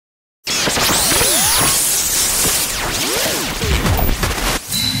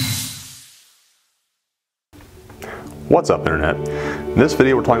What's up, Internet? In this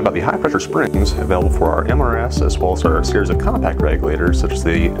video we're talking about the high pressure springs available for our MRS as well as our series of compact regulators such as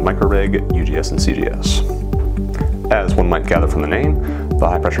the MicroReg, UGS, and CGS. As one might gather from the name, the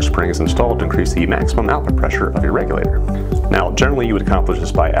high pressure spring is installed to increase the maximum output pressure of your regulator. Now generally you would accomplish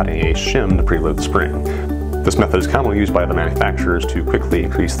this by adding a shim to preload the spring. This method is commonly used by the manufacturers to quickly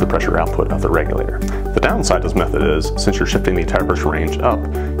increase the pressure output of the regulator. The downside to this method is, since you're shifting the tire pressure range up,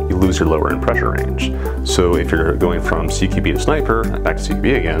 you lose your lower end pressure range. So if you're going from CQB to sniper, and back to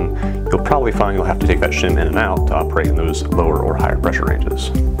CQB again, you'll probably find you'll have to take that shim in and out to operate in those lower or higher pressure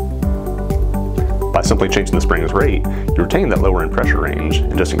ranges. By simply changing the spring's rate, you retain that lower end pressure range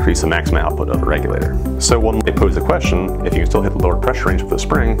and just increase the maximum output of the regulator. So one might pose the question, if you can still hit the lower pressure range with the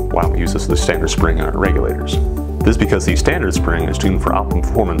spring, why don't we use this as the standard spring in our regulators? This is because the standard spring is tuned for optimum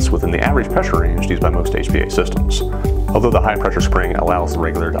performance within the average pressure range used by most HPA systems. Although the high pressure spring allows the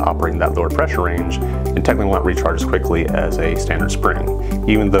regulator to operate in that lower pressure range, it technically will not recharge as quickly as a standard spring,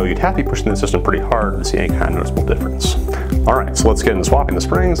 even though you'd have to be pushing the system pretty hard to see any kind of noticeable difference. Alright, so let's get into swapping the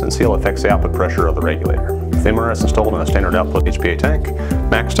springs and see how it affects the output pressure of the regulator. With MRS installed in a standard output HPA tank,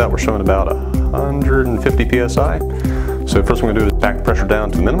 maxed out we're showing about 150 psi. So first we're going to do is back the pressure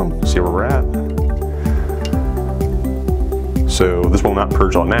down to the minimum, see where we're at. So this will not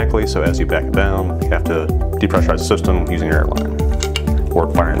purge automatically, so as you back it down, you have to depressurize the system using your airline or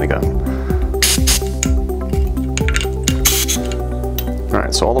firing the gun.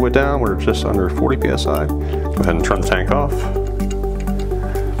 Alright, so all the way down we're just under 40 psi. Go ahead and turn the tank off.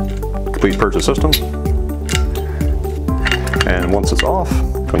 Complete purge the system. And once it's off,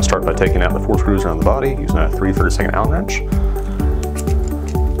 I'm going to start by taking out the 4 screws around the body using a 3/32 Allen wrench.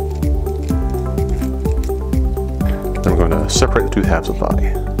 Then we're going to separate the two halves of the body.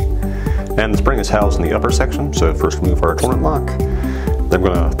 And the spring is housed in the upper section, so first remove our tournament lock. Then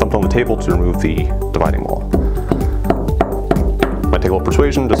we're going to thump on the table to remove the dividing wall. Might take a little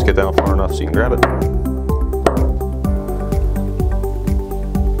persuasion, just get down far enough so you can grab it.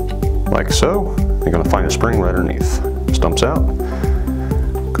 Like so. You're going to find a spring right underneath. Just dumps out.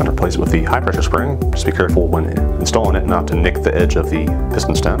 Going to replace it with the high pressure spring. Just be careful when installing it not to nick the edge of the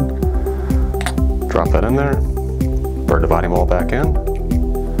piston stem. Drop that in there. Put our dividing wall back in.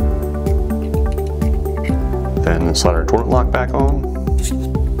 Then slide our tournament lock back on.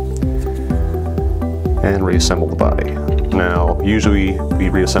 And reassemble the body. Now, usually we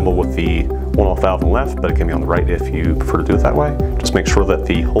reassemble with the one-off valve on the left, but it can be on the right if you prefer to do it that way. Just make sure that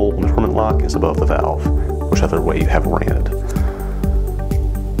the hole in the tournament lock is above the valve, whichever way you have it oriented.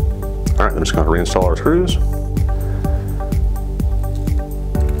 Alright, I'm just going to reinstall our screws.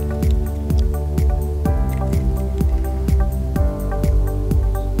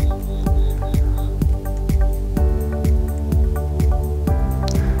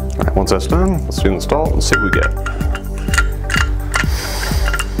 Alright, once that's done, let's install it and see what we get.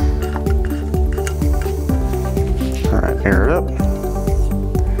 Alright, air it up.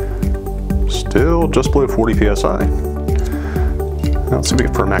 Still just below 40 psi. Now let's see what we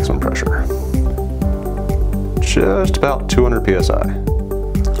get for maximum pressure. Just about 200 psi.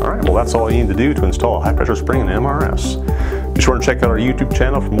 Alright, well that's all you need to do to install a high pressure spring in MRS. Be sure to check out our YouTube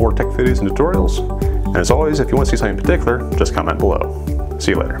channel for more tech videos and tutorials. And as always, if you want to see something in particular, just comment below.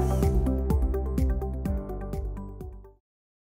 See you later.